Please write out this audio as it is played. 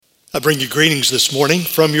I bring you greetings this morning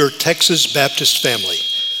from your Texas Baptist family.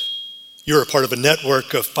 You're a part of a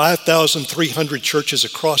network of 5,300 churches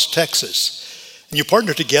across Texas, and you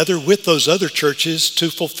partner together with those other churches to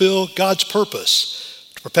fulfill God's purpose,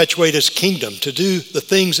 to perpetuate His kingdom, to do the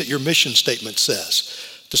things that your mission statement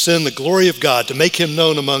says, to send the glory of God, to make Him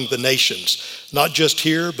known among the nations, not just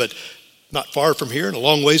here, but not far from here and a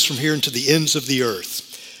long ways from here and to the ends of the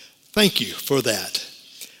earth. Thank you for that.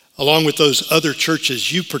 Along with those other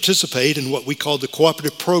churches, you participate in what we call the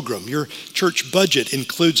cooperative program. Your church budget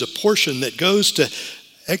includes a portion that goes to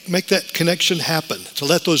make that connection happen, to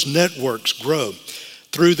let those networks grow.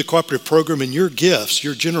 Through the cooperative program and your gifts,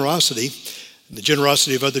 your generosity, and the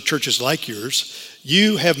generosity of other churches like yours,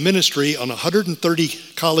 you have ministry on 130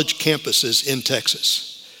 college campuses in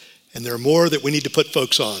Texas. And there are more that we need to put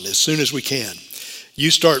folks on as soon as we can.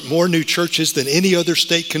 You start more new churches than any other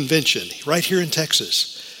state convention right here in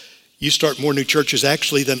Texas. You start more new churches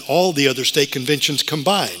actually than all the other state conventions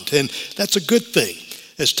combined. And that's a good thing.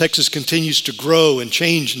 As Texas continues to grow and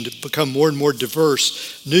change and to become more and more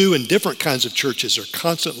diverse, new and different kinds of churches are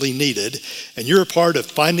constantly needed. And you're a part of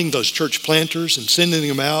finding those church planters and sending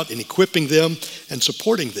them out and equipping them and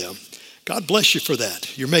supporting them. God bless you for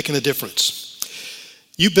that. You're making a difference.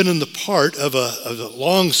 You've been in the part of a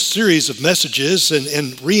long series of messages,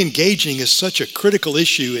 and re-engaging is such a critical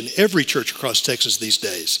issue in every church across Texas these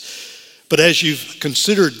days. But as you've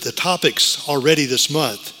considered the topics already this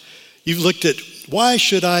month, you've looked at, why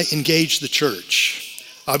should I engage the church?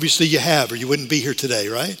 Obviously you have, or you wouldn't be here today,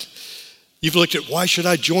 right? You've looked at, why should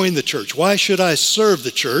I join the church? Why should I serve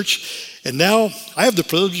the church? And now I have the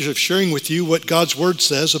privilege of sharing with you what God's Word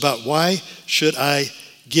says about why should I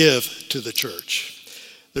give to the church.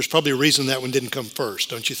 There's probably a reason that one didn't come first,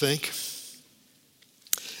 don't you think?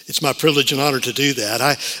 It's my privilege and honor to do that.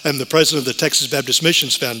 I am the president of the Texas Baptist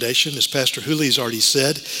Missions Foundation, as Pastor Hooley has already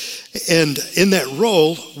said. And in that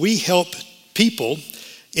role, we help people,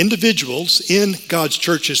 individuals in God's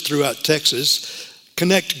churches throughout Texas,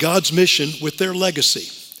 connect God's mission with their legacy.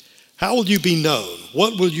 How will you be known?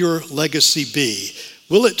 What will your legacy be?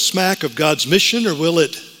 Will it smack of God's mission, or will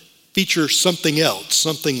it feature something else,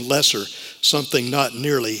 something lesser, something not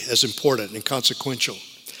nearly as important and consequential?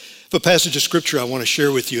 A passage of scripture I want to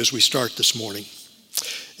share with you as we start this morning.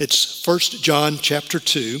 It's 1 John chapter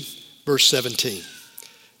 2, verse 17.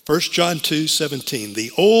 1 John 2, 17.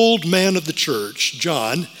 The old man of the church,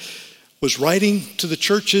 John, was writing to the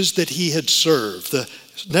churches that he had served, the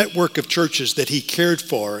network of churches that he cared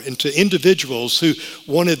for, and to individuals who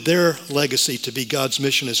wanted their legacy to be God's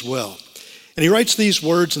mission as well. And he writes these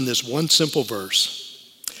words in this one simple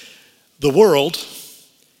verse. The world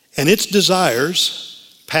and its desires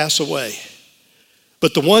pass away,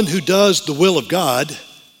 but the one who does the will of God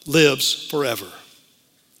lives forever.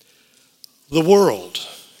 The world,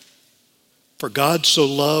 for God so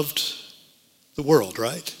loved the world,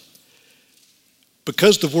 right?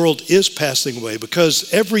 Because the world is passing away,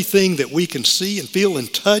 because everything that we can see and feel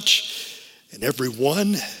and touch, and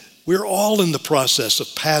everyone, we're all in the process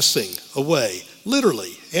of passing away,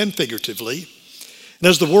 literally and figuratively. And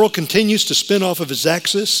as the world continues to spin off of its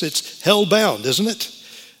axis, it's hell-bound, isn't it?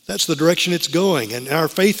 That's the direction it's going. And our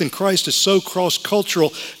faith in Christ is so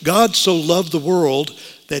cross-cultural. God so loved the world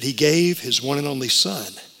that He gave His one and only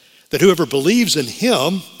Son, that whoever believes in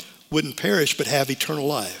Him wouldn't perish but have eternal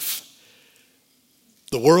life.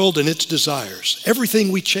 The world and its desires,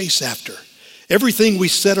 everything we chase after, everything we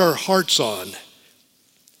set our hearts on,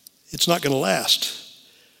 it's not going to last.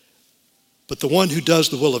 But the one who does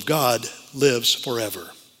the will of God lives forever.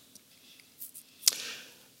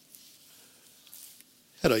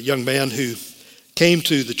 I had a young man who came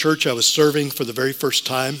to the church I was serving for the very first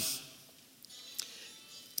time.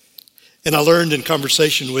 And I learned in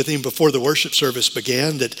conversation with him before the worship service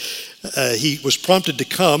began that he was prompted to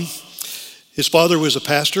come. His father was a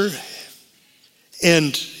pastor,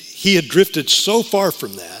 and he had drifted so far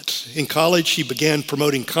from that. In college, he began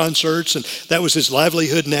promoting concerts, and that was his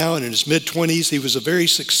livelihood now. And in his mid-20s, he was a very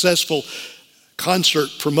successful concert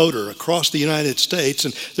promoter across the United States.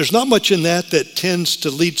 And there's not much in that tends to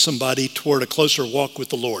lead somebody toward a closer walk with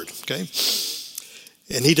the Lord, okay?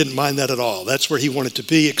 And he didn't mind that at all. That's where he wanted to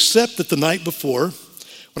be, except that the night before,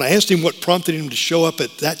 when I asked him what prompted him to show up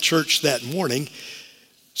at that church that morning,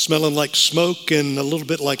 smelling like smoke and a little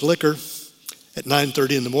bit like liquor at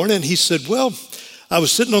 9:30 in the morning, and he said, well, I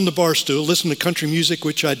was sitting on the bar stool listening to country music,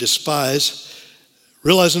 which I despise,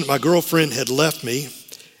 realizing that my girlfriend had left me,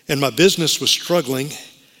 and my business was struggling,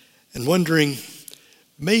 and wondering,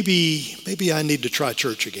 maybe I need to try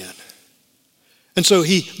church again. And so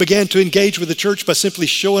he began to engage with the church by simply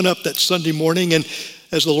showing up that Sunday morning, and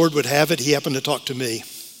as the Lord would have it, he happened to talk to me.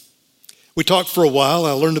 We talked for a while.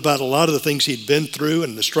 I learned about a lot of the things he'd been through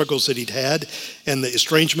and the struggles that he'd had and the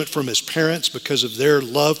estrangement from his parents because of their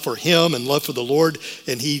love for him and love for the Lord,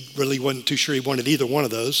 and he really wasn't too sure he wanted either one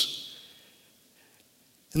of those.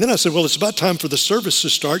 And then I said, well, it's about time for the service to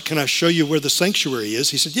start. Can I show you where the sanctuary is?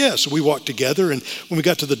 He said, yeah. So we walked together, and when we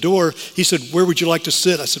got to the door, he said, where would you like to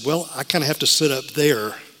sit? I said, well, I kind of have to sit up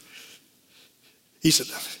there. He said,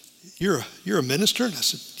 you're a minister? And I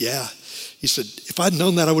said, yeah. He said, if I'd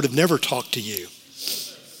known that, I would have never talked to you.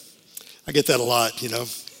 I get that a lot,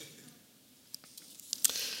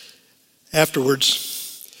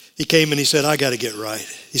 Afterwards, he came and he said, I got to get right.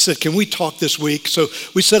 He said, can we talk this week? So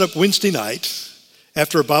we set up Wednesday night.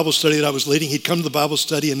 After a Bible study that I was leading, he'd come to the Bible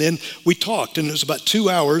study, and then we talked, and it was about 2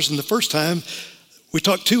 hours. And the first time, we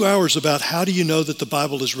talked 2 hours about how do you know that the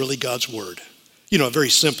Bible is really God's Word? A very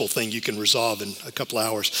simple thing you can resolve in a couple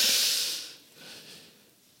hours.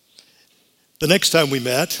 The next time we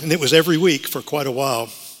met, and it was every week for quite a while,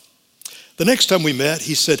 the next time we met,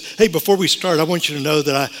 he said, hey, before we start, I want you to know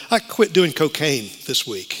that I quit doing cocaine this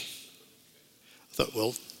week. I thought,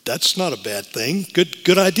 well, that's not a bad thing.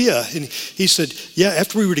 Good idea. And he said, yeah,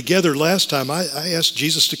 after we were together last time, I asked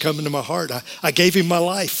Jesus to come into my heart. I gave him my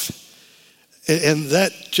life. And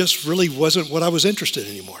that just really wasn't what I was interested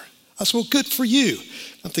in anymore. I said, well, good for you.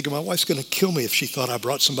 I'm thinking my wife's going to kill me if she thought I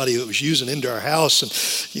brought somebody that was using into our house. And,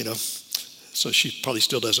 so she probably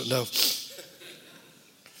still doesn't know.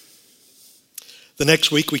 The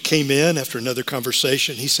next week we came in after another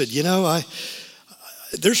conversation. He said,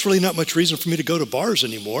 there's really not much reason for me to go to bars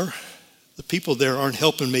anymore. The people there aren't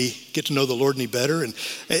helping me get to know the Lord any better. And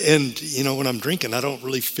when I'm drinking, I don't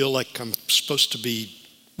really feel like I'm supposed to be,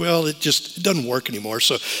 it doesn't work anymore.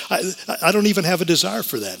 So I don't even have a desire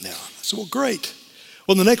for that now. I said, well, great.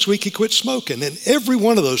 Well, the next week he quit smoking. And every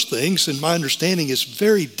one of those things, in my understanding, is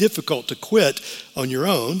very difficult to quit on your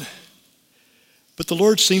own. But the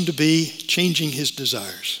Lord seemed to be changing his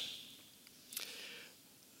desires.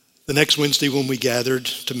 The next Wednesday when we gathered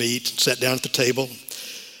to meet, sat down at the table,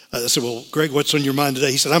 I said, well, Greg, what's on your mind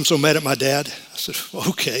today? He said, I'm so mad at my dad. I said, well,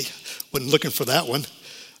 okay, wasn't looking for that one.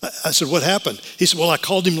 I said, what happened? He said, well, I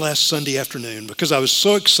called him last Sunday afternoon because I was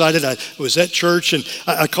so excited. I was at church, and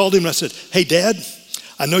I called him and I said, hey, Dad,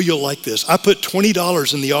 I know you'll like this. I put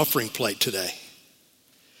 $20 in the offering plate today.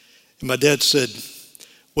 And my dad said,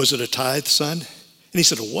 was it a tithe, son? And he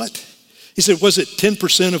said, a what? He said, was it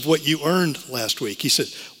 10% of what you earned last week? He said,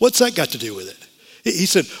 what's that got to do with it? He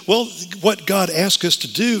said, well, what God asked us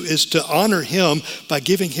to do is to honor him by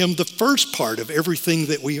giving him the first part of everything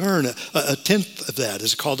that we earn. A tenth of that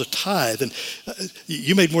is called a tithe. And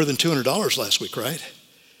you made more than $200 last week, right?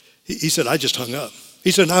 He said, I just hung up.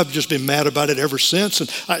 He said, I've just been mad about it ever since. And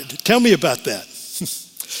tell me about that.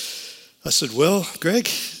 I said, well, Greg,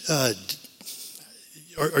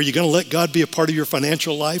 are you going to let God be a part of your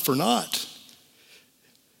financial life or not?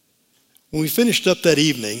 When we finished up that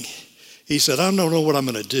evening, he said, I don't know what I'm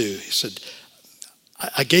going to do. He said,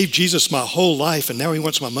 I gave Jesus my whole life, and now he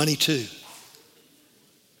wants my money too.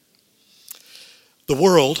 The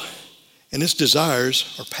world and its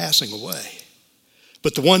desires are passing away,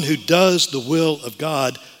 but the one who does the will of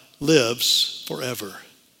God lives forever.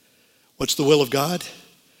 What's the will of God?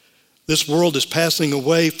 This world is passing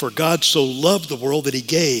away, for God so loved the world that he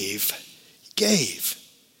gave.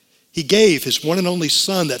 He gave his one and only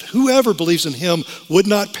Son, that whoever believes in him would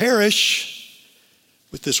not perish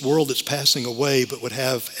with this world that's passing away, but would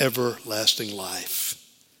have everlasting life.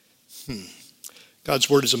 God's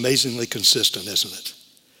word is amazingly consistent, isn't it?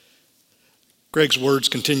 Greg's words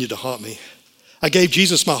continue to haunt me. I gave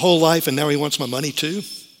Jesus my whole life, and now he wants my money too.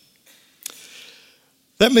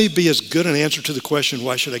 That may be as good an answer to the question,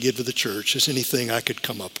 why should I give to the church, as anything I could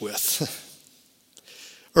come up with.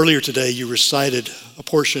 Earlier today, you recited a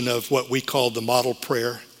portion of what we call the model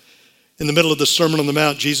prayer. In the middle of the Sermon on the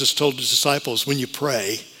Mount, Jesus told his disciples, when you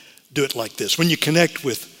pray, do it like this. When you connect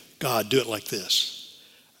with God, do it like this.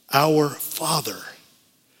 Our Father.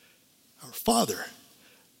 Our Father.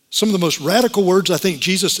 Some of the most radical words I think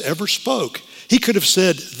Jesus ever spoke. He could have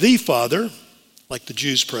said, the Father, like the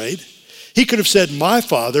Jews prayed. He could have said, my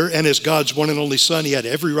Father, and as God's one and only Son, he had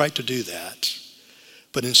every right to do that.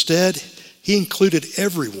 But instead, he included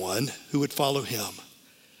everyone who would follow him.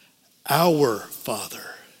 Our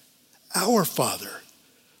Father. Our Father.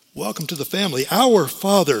 Welcome to the family. Our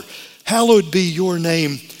Father, hallowed be your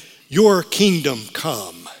name. Your kingdom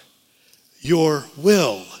come. Your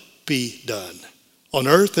will be done on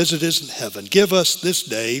earth as it is in heaven. Give us this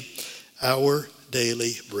day our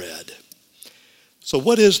daily bread. So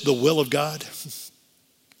what is the will of God?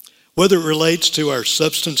 Whether it relates to our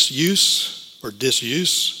substance use or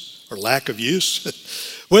disuse or lack of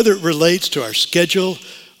use, whether it relates to our schedule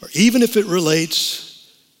or even if it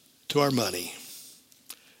relates to our money.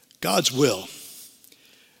 God's will.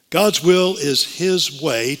 God's will is his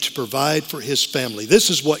way to provide for his family. This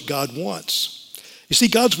is what God wants. You see,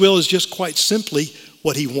 God's will is just quite simply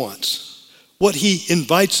what he wants, what he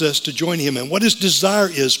invites us to join him in, what his desire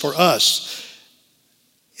is for us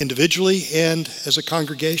individually and as a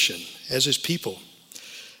congregation, as his people.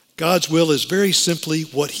 God's will is very simply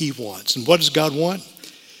what he wants. And what does God want?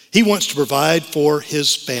 He wants to provide for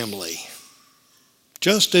his family,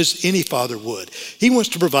 just as any father would. He wants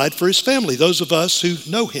to provide for his family, those of us who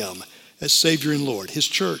know him as Savior and Lord, his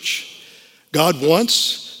church. God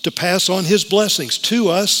wants to pass on his blessings to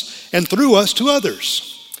us and through us to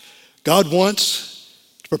others. God wants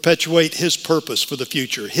to perpetuate his purpose for the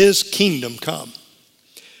future, his kingdom come.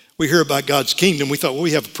 We hear about God's kingdom, we thought, well,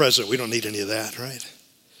 we have a president, we don't need any of that, right?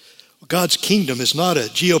 Well, God's kingdom is not a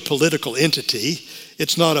geopolitical entity.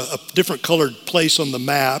 It's not a different colored place on the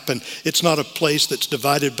map, and it's not a place that's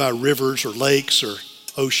divided by rivers or lakes or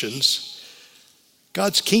oceans.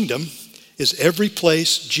 God's kingdom is every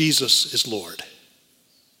place Jesus is Lord.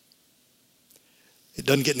 It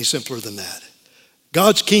doesn't get any simpler than that.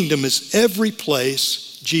 God's kingdom is every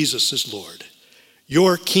place Jesus is Lord.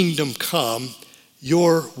 Your kingdom come,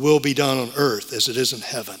 your will be done on earth as it is in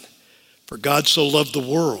heaven. For God so loved the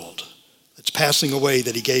world, it's passing away,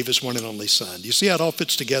 that he gave his one and only son. Do you see how it all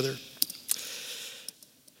fits together?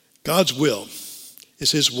 God's will is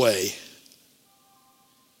his way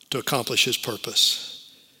to accomplish his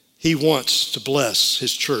purpose. He wants to bless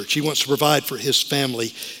his church. He wants to provide for his family.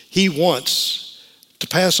 He wants to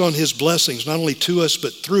pass on his blessings, not only to us,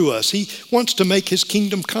 but through us. He wants to make his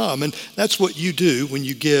kingdom come, and that's what you do when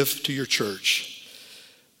you give to your church.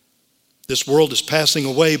 This world is passing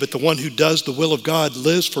away, but the one who does the will of God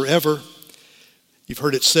lives forever. You've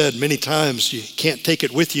heard it said many times, you can't take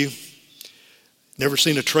it with you. Never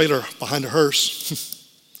seen a trailer behind a hearse.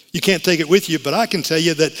 You can't take it with you, but I can tell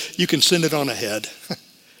you that you can send it on ahead.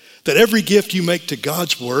 That every gift you make to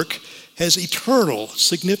God's work has eternal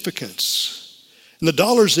significance. And the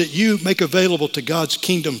dollars that you make available to God's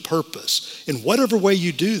kingdom purpose, in whatever way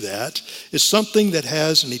you do that, is something that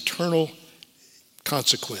has an eternal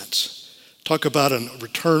consequence. Talk about a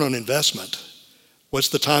return on investment. What's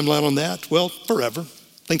the timeline on that? Well, forever.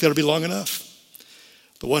 I think that'll be long enough.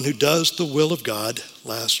 The one who does the will of God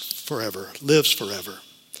lasts forever, lives forever.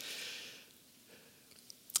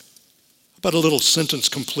 How about a little sentence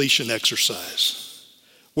completion exercise?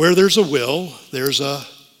 Where there's a will, there's a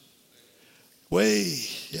way.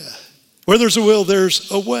 Yeah. Where there's a will, there's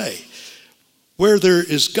a way. Where there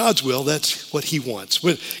is God's will, that's what he wants.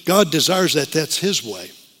 When God desires that, that's his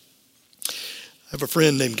way. I have a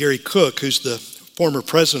friend named Gary Cook, who's the former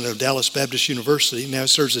president of Dallas Baptist University, now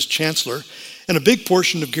serves as chancellor. And a big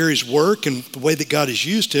portion of Gary's work and the way that God has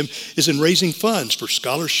used him is in raising funds for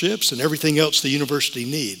scholarships and everything else the university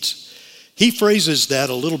needs. He phrases that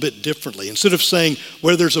a little bit differently. Instead of saying,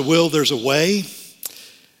 where there's a will, there's a way,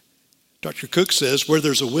 Dr. Cook says, where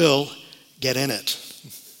there's a will, get in it.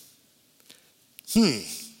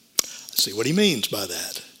 Let's see what he means by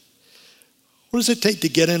that. What does it take to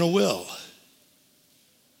get in a will?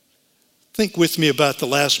 Think with me about the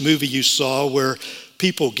last movie you saw where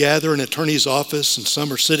people gather in an attorney's office and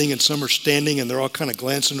some are sitting and some are standing and they're all kind of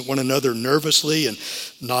glancing at one another nervously and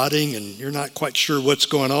nodding and you're not quite sure what's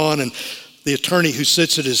going on. And the attorney who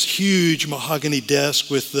sits at his huge mahogany desk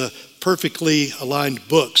with the perfectly aligned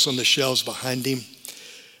books on the shelves behind him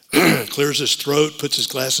clears his throat, puts his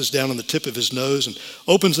glasses down on the tip of his nose and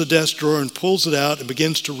opens the desk drawer and pulls it out and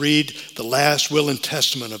begins to read the last will and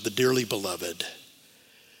testament of the dearly beloved.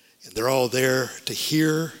 And they're all there to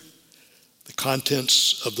hear the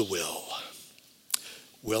contents of the will.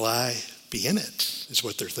 Will I be in it, is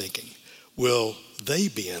what they're thinking. Will they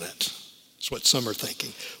be in it, is what some are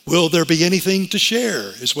thinking. Will there be anything to share,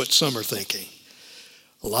 is what some are thinking.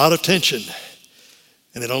 A lot of tension,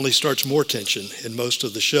 and it only starts more tension in most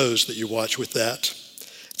of the shows that you watch with that.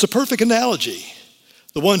 It's a perfect analogy.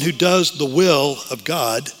 The one who does the will of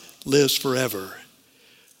God lives forever.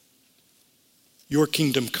 Your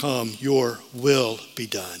kingdom come, your will be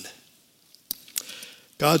done.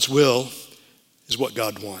 God's will is what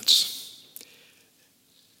God wants.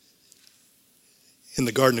 In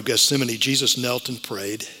the Garden of Gethsemane, Jesus knelt and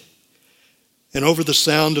prayed. And over the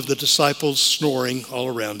sound of the disciples snoring all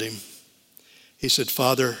around him, he said,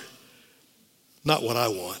 Father, not what I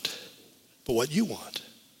want, but what you want.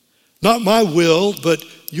 Not my will, but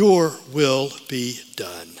your will be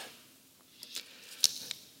done.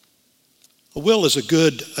 A will is a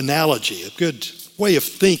good analogy, a good way of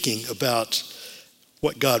thinking about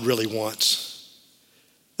what God really wants.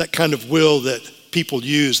 that kind of will that people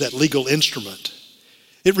use, that legal instrument.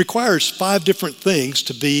 It requires 5 different things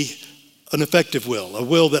to be an effective will, a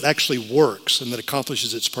will that actually works and that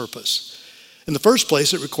accomplishes its purpose. In the first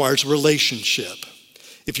place, it requires a relationship.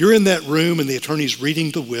 If you're in that room and the attorney's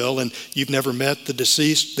reading the will and you've never met the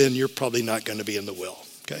deceased, then you're probably not going to be in the will,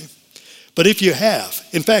 okay? But if you have,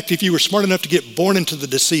 in fact, if you were smart enough to get born into the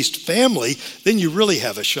deceased family, then you really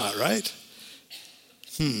have a shot, right?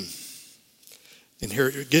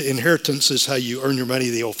 Inheritance is how you earn your money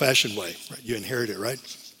the old-fashioned way, right? You inherit it, right?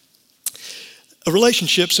 A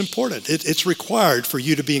relationship's important. It's required for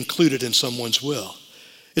you to be included in someone's will.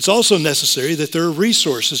 It's also necessary that there are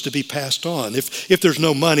resources to be passed on. If there's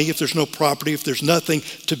no money, if there's no property, if there's nothing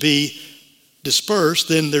to be dispersed,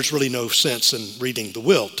 then there's really no sense in reading the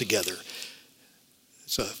will together.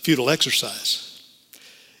 It's a futile exercise.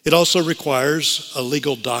 It also requires a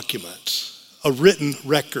legal document, a written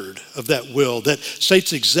record of that will that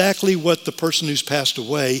states exactly what the person who's passed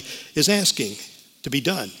away is asking to be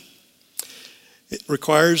done. It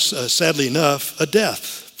requires, sadly enough, a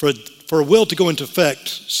death. For a will to go into effect,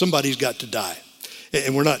 somebody's got to die.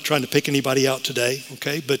 And we're not trying to pick anybody out today,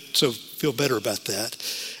 okay? But so feel better about that.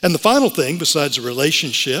 And the final thing, besides a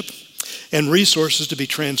relationship and resources to be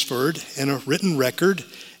transferred and a written record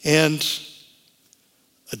and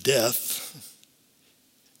a death,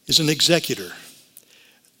 is an executor.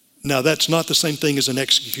 Now, that's not the same thing as an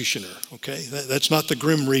executioner, okay? That's not the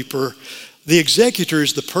Grim Reaper. The executor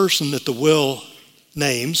is the person that the will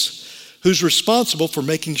names who's responsible for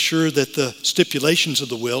making sure that the stipulations of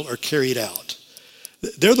the will are carried out.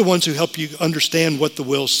 They're the ones who help you understand what the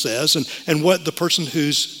will says and what the person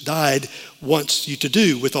who's died wants you to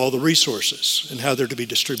do with all the resources and how they're to be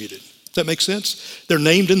distributed. Does that make sense? They're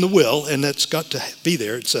named in the will, and that's got to be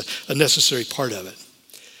there. It's a necessary part of it.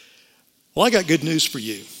 Well, I got good news for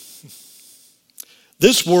you.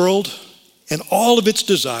 This world and all of its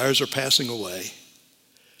desires are passing away,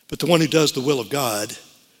 but the one who does the will of God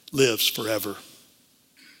lives forever.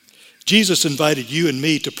 Jesus invited you and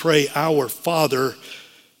me to pray, "Our Father,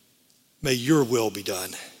 may your will be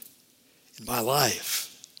done in my life,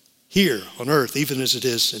 here on earth, even as it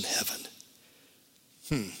is in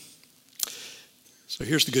heaven." So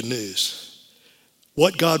here's the good news.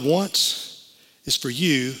 What God wants is for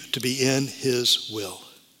you to be in his will.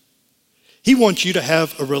 He wants you to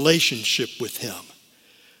have a relationship with him.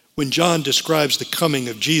 When John describes the coming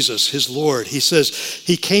of Jesus, his Lord, he says,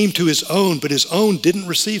 he came to his own, but his own didn't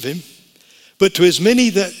receive him. But to as many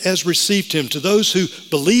that has received him, to those who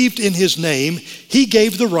believed in his name, he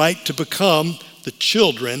gave the right to become the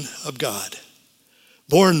children of God.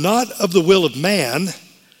 Born not of the will of man,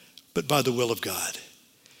 but by the will of God.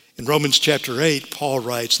 In Romans chapter 8, Paul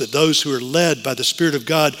writes that those who are led by the Spirit of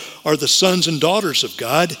God are the sons and daughters of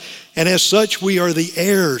God, and as such we are the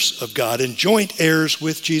heirs of God and joint heirs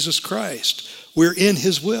with Jesus Christ. We're in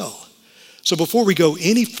his will. So before we go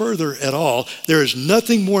any further at all, there is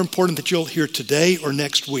nothing more important that you'll hear today or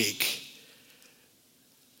next week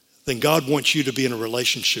than God wants you to be in a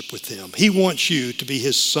relationship with him. He wants you to be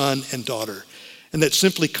his son and daughter, and that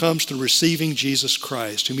simply comes through receiving Jesus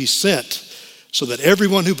Christ, whom he sent so that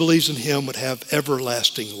everyone who believes in him would have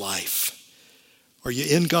everlasting life. Are you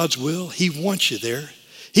in God's will? He wants you there.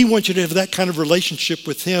 He wants you to have that kind of relationship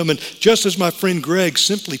with him. And just as my friend Greg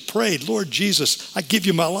simply prayed, "Lord Jesus, I give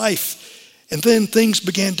you my life." And then things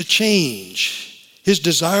began to change. His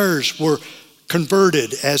desires were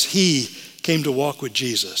converted as he came to walk with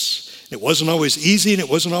Jesus. It wasn't always easy and it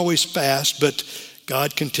wasn't always fast, but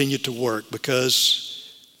God continued to work because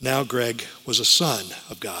now Greg was a son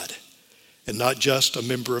of God and not just a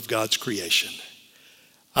member of God's creation.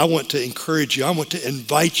 I want to encourage you, I want to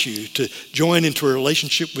invite you to join into a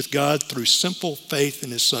relationship with God through simple faith in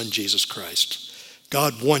his son, Jesus Christ.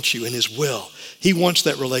 God wants you in his will. He wants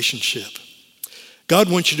that relationship. God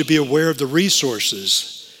wants you to be aware of the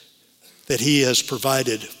resources that he has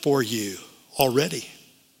provided for you already.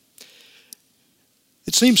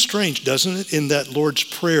 It seems strange, doesn't it, in that Lord's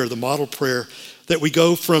Prayer, the model prayer, that we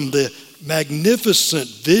go from the magnificent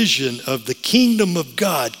vision of the kingdom of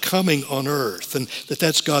God coming on earth, and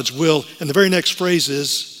that's God's will. And the very next phrase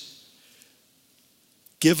is,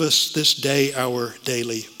 "Give us this day our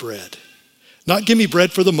daily bread." Not give me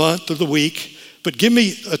bread for the month or the week, but give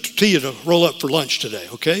me a tortilla to roll up for lunch today,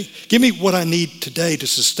 okay? Give me what I need today to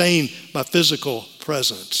sustain my physical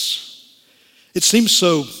presence. It seems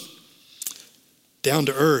so down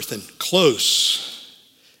to earth and close,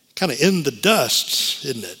 kind of in the dust,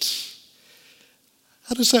 isn't it?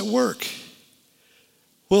 How does that work?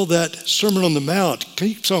 Well, that Sermon on the Mount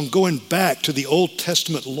keeps on going back to the Old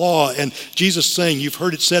Testament law and Jesus saying, you've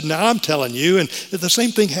heard it said, now I'm telling you. And the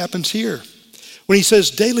same thing happens here. When he says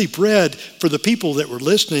daily bread, for the people that were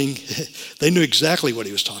listening, they knew exactly what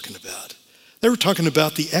he was talking about. They were talking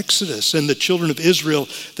about the Exodus and the children of Israel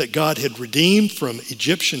that God had redeemed from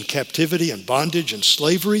Egyptian captivity and bondage and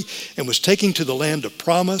slavery and was taking to the land of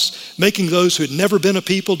promise, making those who had never been a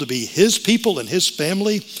people to be his people and his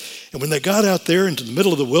family. And when they got out there into the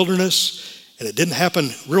middle of the wilderness, and it didn't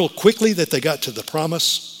happen real quickly that they got to the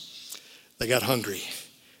promise, they got hungry.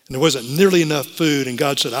 And there wasn't nearly enough food, and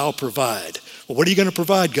God said, I'll provide. Well, what are you going to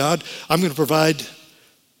provide, God? I'm going to provide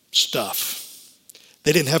stuff.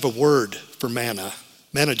 They didn't have a word for manna.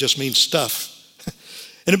 Manna just means stuff.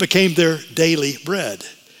 And it became their daily bread.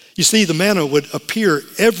 You see, the manna would appear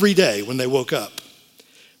every day when they woke up,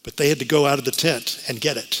 but they had to go out of the tent and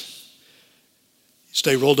get it. You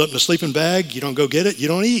stay rolled up in a sleeping bag, you don't go get it, you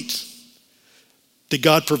don't eat. Did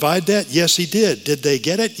God provide that? Yes, he did. Did they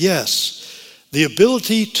get it? Yes. The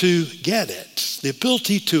ability to get it, the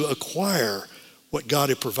ability to acquire what God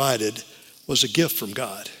had provided was a gift from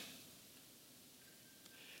God.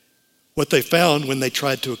 What they found when they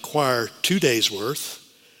tried to acquire 2 days' worth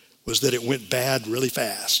was that it went bad really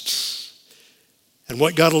fast. And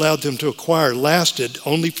what God allowed them to acquire lasted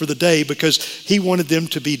only for the day because he wanted them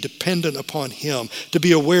to be dependent upon him, to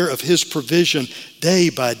be aware of his provision day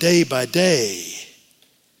by day by day.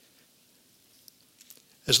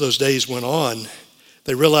 As those days went on,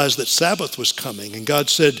 they realized that Sabbath was coming, and God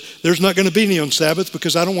said, there's not going to be any on Sabbath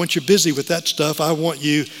because I don't want you busy with that stuff. I want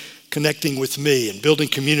you connecting with me and building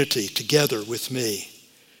community together with me.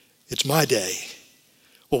 It's my day.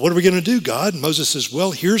 Well, what are we going to do, God? And Moses says,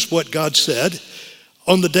 well, here's what God said.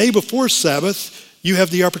 On the day before Sabbath, you have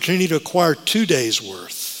the opportunity to acquire 2 days'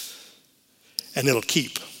 worth, and it'll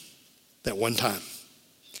keep that one time.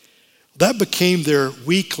 That became their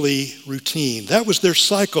weekly routine. That was their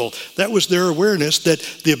cycle. That was their awareness that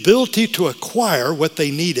the ability to acquire what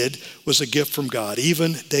they needed was a gift from God,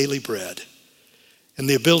 even daily bread. And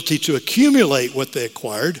the ability to accumulate what they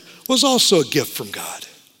acquired was also a gift from God.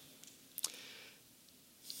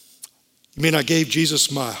 You mean I gave Jesus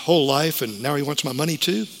my whole life and now he wants my money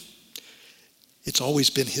too? It's always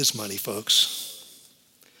been his money, folks.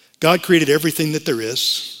 God created everything that there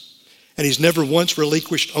is, and he's never once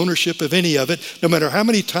relinquished ownership of any of it, no matter how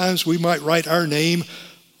many times we might write our name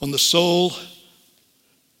on the sole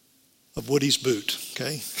of Woody's boot,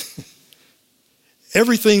 okay?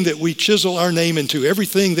 Everything that we chisel our name into,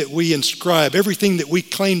 everything that we inscribe, everything that we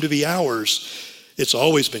claim to be ours, it's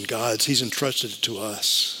always been God's. He's entrusted it to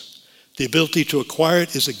us. The ability to acquire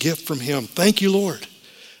it is a gift from him. Thank you, Lord.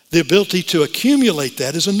 The ability to accumulate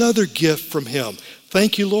that is another gift from him.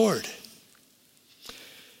 Thank you, Lord.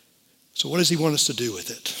 So what does he want us to do with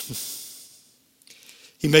it?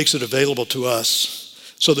 He makes it available to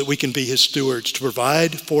us so that we can be his stewards, to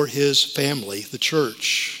provide for his family, the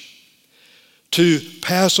church, to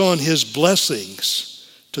pass on his blessings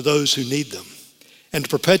to those who need them, and to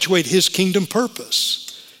perpetuate his kingdom purpose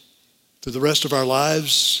through the rest of our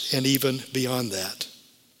lives and even beyond that.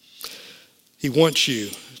 He wants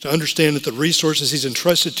you to understand that the resources he's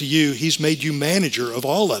entrusted to you, he's made you manager of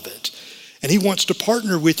all of it. And he wants to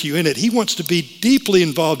partner with you in it. He wants to be deeply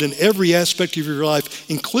involved in every aspect of your life,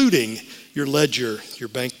 including your ledger, your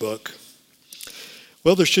bank book.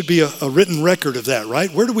 Well, there should be a written record of that,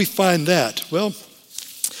 right? Where do we find that? Well,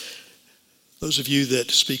 those of you that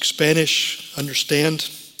speak Spanish understand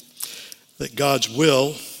that God's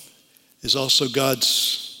will is also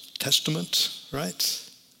God's testament, right?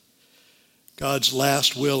 God's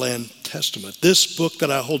last will and testament. This book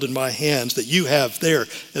that I hold in my hands, that you have there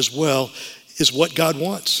as well, is what God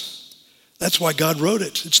wants. That's why God wrote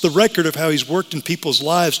it. It's the record of how he's worked in people's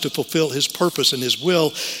lives to fulfill his purpose and his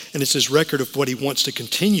will, and it's his record of what he wants to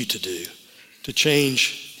continue to do, to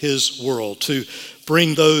change his world, to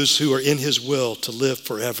bring those who are in his will to live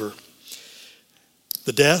forever.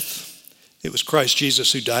 The death, it was Christ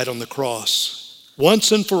Jesus who died on the cross,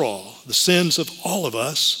 once and for all, the sins of all of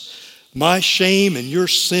us, my shame and your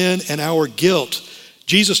sin and our guilt.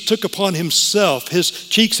 Jesus took upon himself. His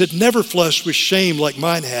cheeks had never flushed with shame like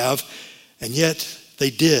mine have, and yet they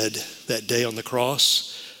did that day on the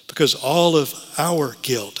cross because all of our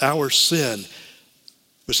guilt, our sin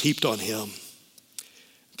was heaped on him.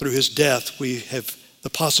 Through his death, we have the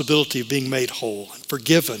possibility of being made whole and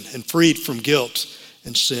forgiven and freed from guilt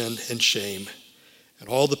and sin and shame and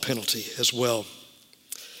all the penalty as well.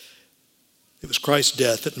 It was Christ's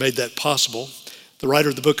death that made that possible. The writer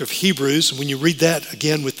of the book of Hebrews, when you read that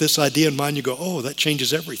again with this idea in mind, you go, oh, that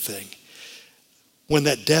changes everything. when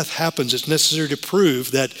that death happens, it's necessary to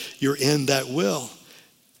prove that you're in that will.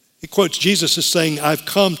 He quotes Jesus as saying, I've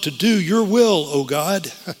come to do your will, O God.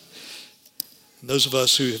 And those of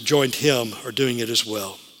us who have joined him are doing it as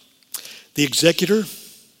well. The executor,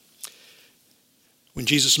 when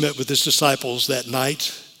Jesus met with his disciples that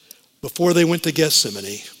night, before they went to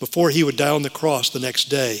Gethsemane, before he would die on the cross the next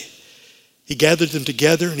day, he gathered them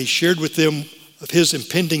together and he shared with them of his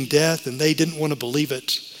impending death, and they didn't want to believe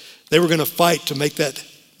it. They were going to fight to make that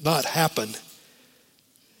not happen.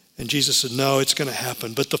 And Jesus said, no, it's going to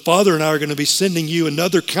happen. But the Father and I are going to be sending you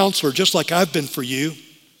another counselor, just like I've been for you.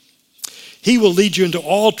 He will lead you into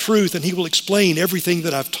all truth, and he will explain everything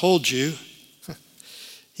that I've told you.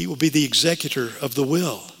 He will be the executor of the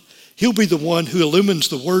will. He'll be the one who illumines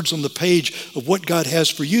the words on the page of what God has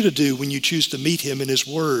for you to do when you choose to meet him in his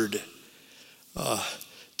word.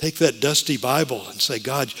 Take that dusty Bible and say,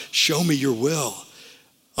 God, show me your will.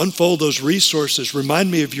 Unfold those resources. Remind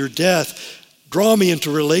me of your death. Draw me into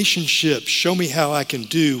relationships. Show me how I can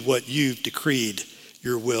do what you've decreed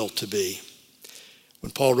your will to be.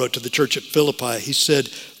 When Paul wrote to the church at Philippi, he said,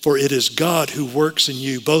 for it is God who works in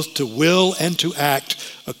you both to will and to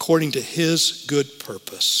act according to his good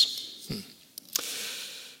purpose.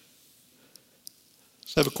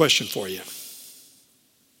 So I have a question for you.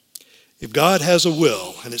 If God has a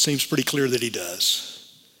will, and it seems pretty clear that he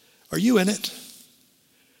does, are you in it?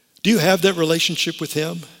 Do you have that relationship with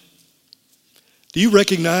him? Do you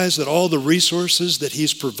recognize that all the resources that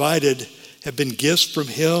he's provided have been gifts from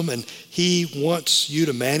him, and he wants you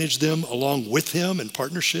to manage them along with him in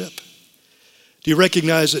partnership? Do you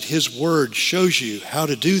recognize that his word shows you how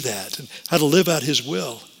to do that and how to live out his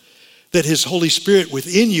will? That his Holy Spirit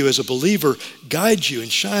within you as a believer guides you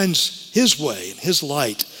and shines his way and his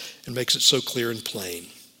light and makes it so clear and plain.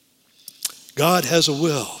 God has a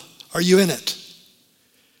will. Are you in it?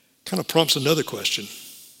 Kind of prompts another question.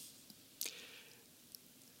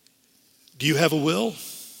 Do you have a will?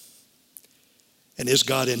 And is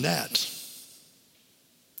God in that?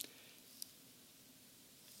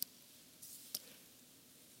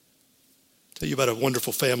 I'll tell you about a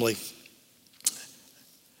wonderful family.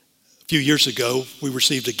 A few years ago, we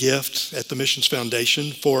received a gift at the Missions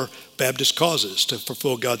Foundation for Baptist causes to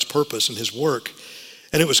fulfill God's purpose and his work.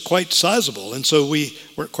 And it was quite sizable. And so we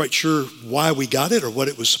weren't quite sure why we got it or what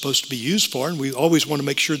it was supposed to be used for. And we always want to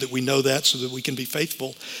make sure that we know that so that we can be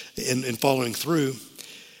faithful in following through.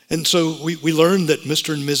 And so we learned that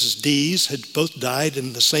Mr. and Mrs. Dees had both died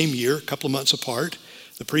in the same year, a couple of months apart,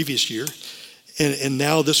 the previous year. And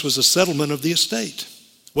now this was a settlement of the estate,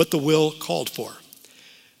 what the will called for.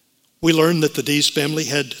 We learned that the Dees family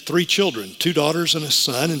had 3 children, 2 daughters and a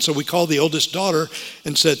son. And so we called the oldest daughter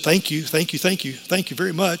and said, thank you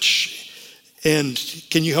very much. And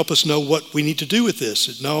can you help us know what we need to do with this?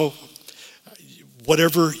 Said, no,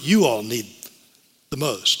 whatever you all need the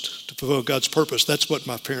most to fulfill God's purpose, that's what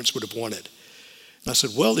my parents would have wanted. And I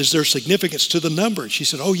said, well, is there significance to the number? And she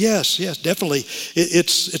said, oh, yes, definitely.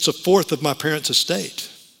 It's a fourth of my parents' estate.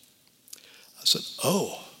 I said,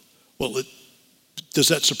 oh, well, does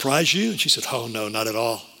that surprise you? And she said, oh, no, not at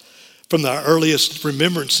all. From the earliest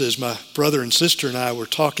remembrances, my brother and sister and I were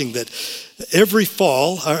talking that every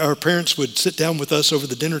fall, our parents would sit down with us over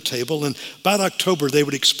the dinner table, and about October, they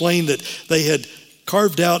would explain that they had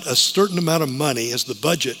carved out a certain amount of money as the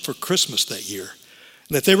budget for Christmas that year,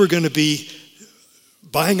 and that they were going to be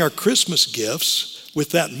buying our Christmas gifts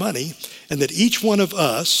with that money, and that each one of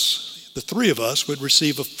us, the 3 of us, would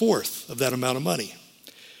receive a fourth of that amount of money.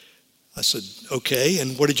 I said, okay,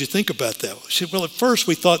 and what did you think about that? She said, well, at first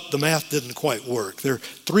we thought the math didn't quite work. There are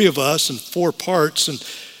 3 of us and 4 parts, and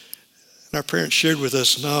our parents shared with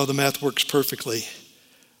us, no, the math works perfectly.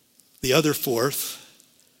 The other fourth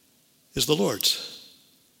is the Lord's.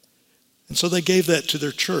 And so they gave that to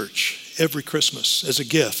their church every Christmas as a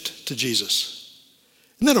gift to Jesus.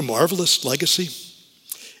 Isn't that a marvelous legacy?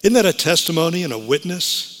 Isn't that a testimony and a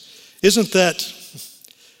witness? Isn't that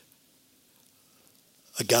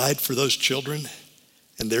a guide for those children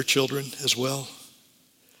and their children as well?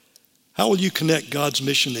 How will you connect God's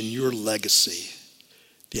mission and your legacy?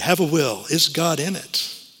 Do you have a will? Is God in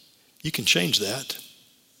it? You can change that.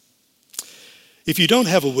 If you don't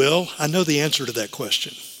have a will, I know the answer to that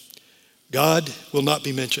question. God will not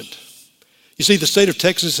be mentioned. You see, the state of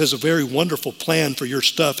Texas has a very wonderful plan for your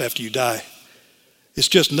stuff after you die. It's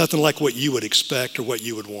just nothing like what you would expect or what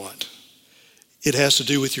you would want. It has to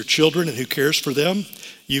do with your children and who cares for them.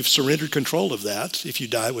 You've surrendered control of that if you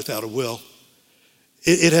die without a will.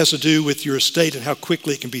 It has to do with your estate and how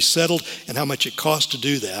quickly it can be settled and how much it costs to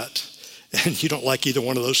do that. And you don't like either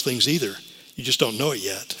one of those things either. You just don't know it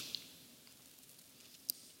yet.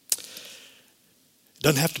 It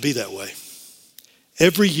doesn't have to be that way.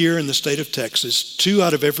 Every year in the state of Texas, 2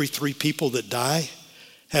 out of every 3 people that die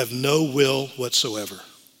have no will whatsoever.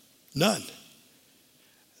 None.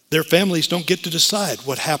 Their families don't get to decide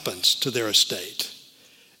what happens to their estate.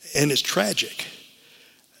 And it's tragic.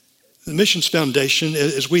 The Missions Foundation,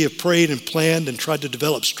 as we have prayed and planned and tried to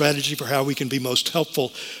develop strategy for how we can be most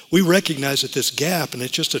helpful, we recognize that this gap, and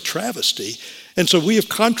it's just a travesty. And so we have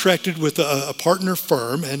contracted with a partner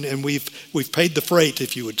firm, and we've paid the freight,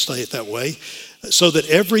 if you would say it that way, so that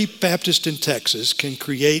every Baptist in Texas can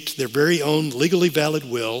create their very own legally valid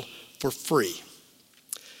will for free.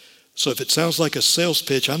 So if it sounds like a sales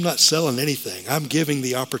pitch, I'm not selling anything. I'm giving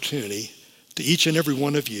the opportunity to each and every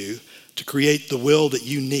one of you to create the will that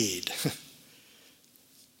you need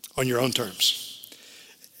on your own terms.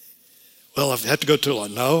 Well, I've had to go to a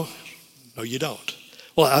lot. No, you don't.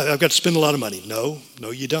 Well, I've got to spend a lot of money. No,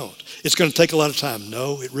 you don't. It's going to take a lot of time.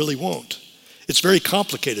 No, it really won't. It's very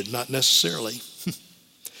complicated, not necessarily.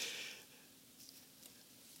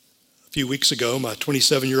 A few weeks ago, my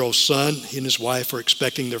 27-year-old son, he and his wife are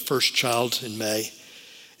expecting their first child in May.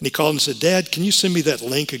 And he called and said, "Dad, can you send me that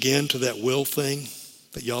link again to that will thing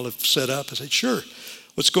that y'all have set up?" I said, "Sure.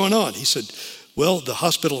 What's going on?" He said, "Well, the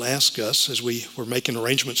hospital asked us, as we were making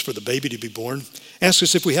arrangements for the baby to be born, asked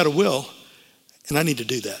us if we had a will, and I need to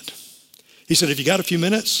do that." He said, "Have you got a few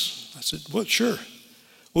minutes?" I said, "Well, sure."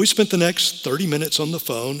 Well, we spent the next 30 minutes on the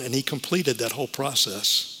phone, and he completed that whole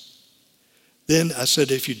process. Then I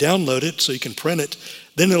said, if you download it so you can print it,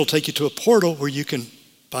 then it'll take you to a portal where you can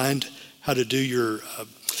find how to do your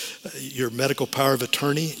medical power of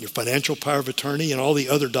attorney, your financial power of attorney, and all the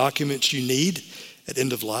other documents you need at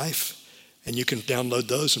end of life. And you can download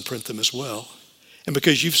those and print them as well. And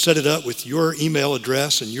because you've set it up with your email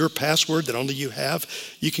address and your password that only you have,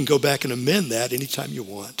 you can go back and amend that anytime you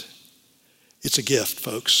want. It's a gift,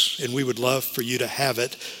 folks, and we would love for you to have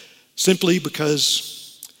it simply because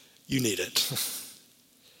you need it.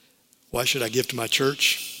 Why should I give to my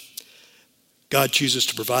church? God chooses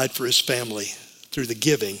to provide for his family through the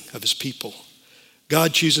giving of his people.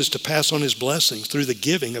 God chooses to pass on his blessings through the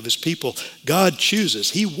giving of his people. God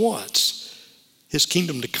chooses, he wants his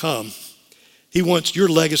kingdom to come. He wants your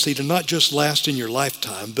legacy to not just last in your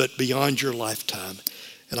lifetime, but beyond your lifetime.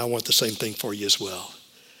 And I want the same thing for you as well.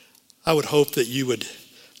 I would hope that you would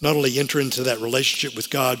not only enter into that relationship with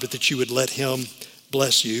God, but that you would let him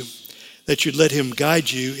bless you, that you'd let him guide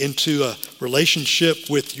you into a relationship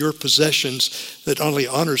with your possessions that not only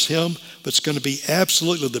honors him, but it's going to be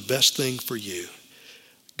absolutely the best thing for you.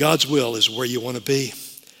 God's will is where you want to be.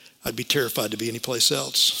 I'd be terrified to be anyplace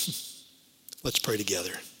else. Let's pray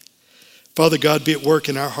together. Father God, be at work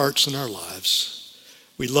in our hearts and our lives.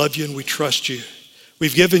 We love you and we trust you.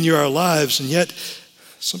 We've given you our lives, and yet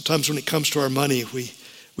sometimes when it comes to our money,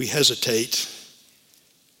 we hesitate.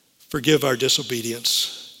 Forgive our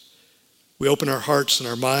disobedience. We open our hearts and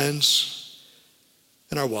our minds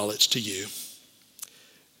and our wallets to you.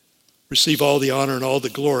 Receive all the honor and all the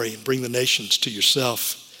glory and bring the nations to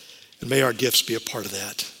yourself. And may our gifts be a part of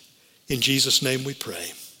that. In Jesus' name we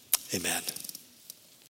pray. Amen.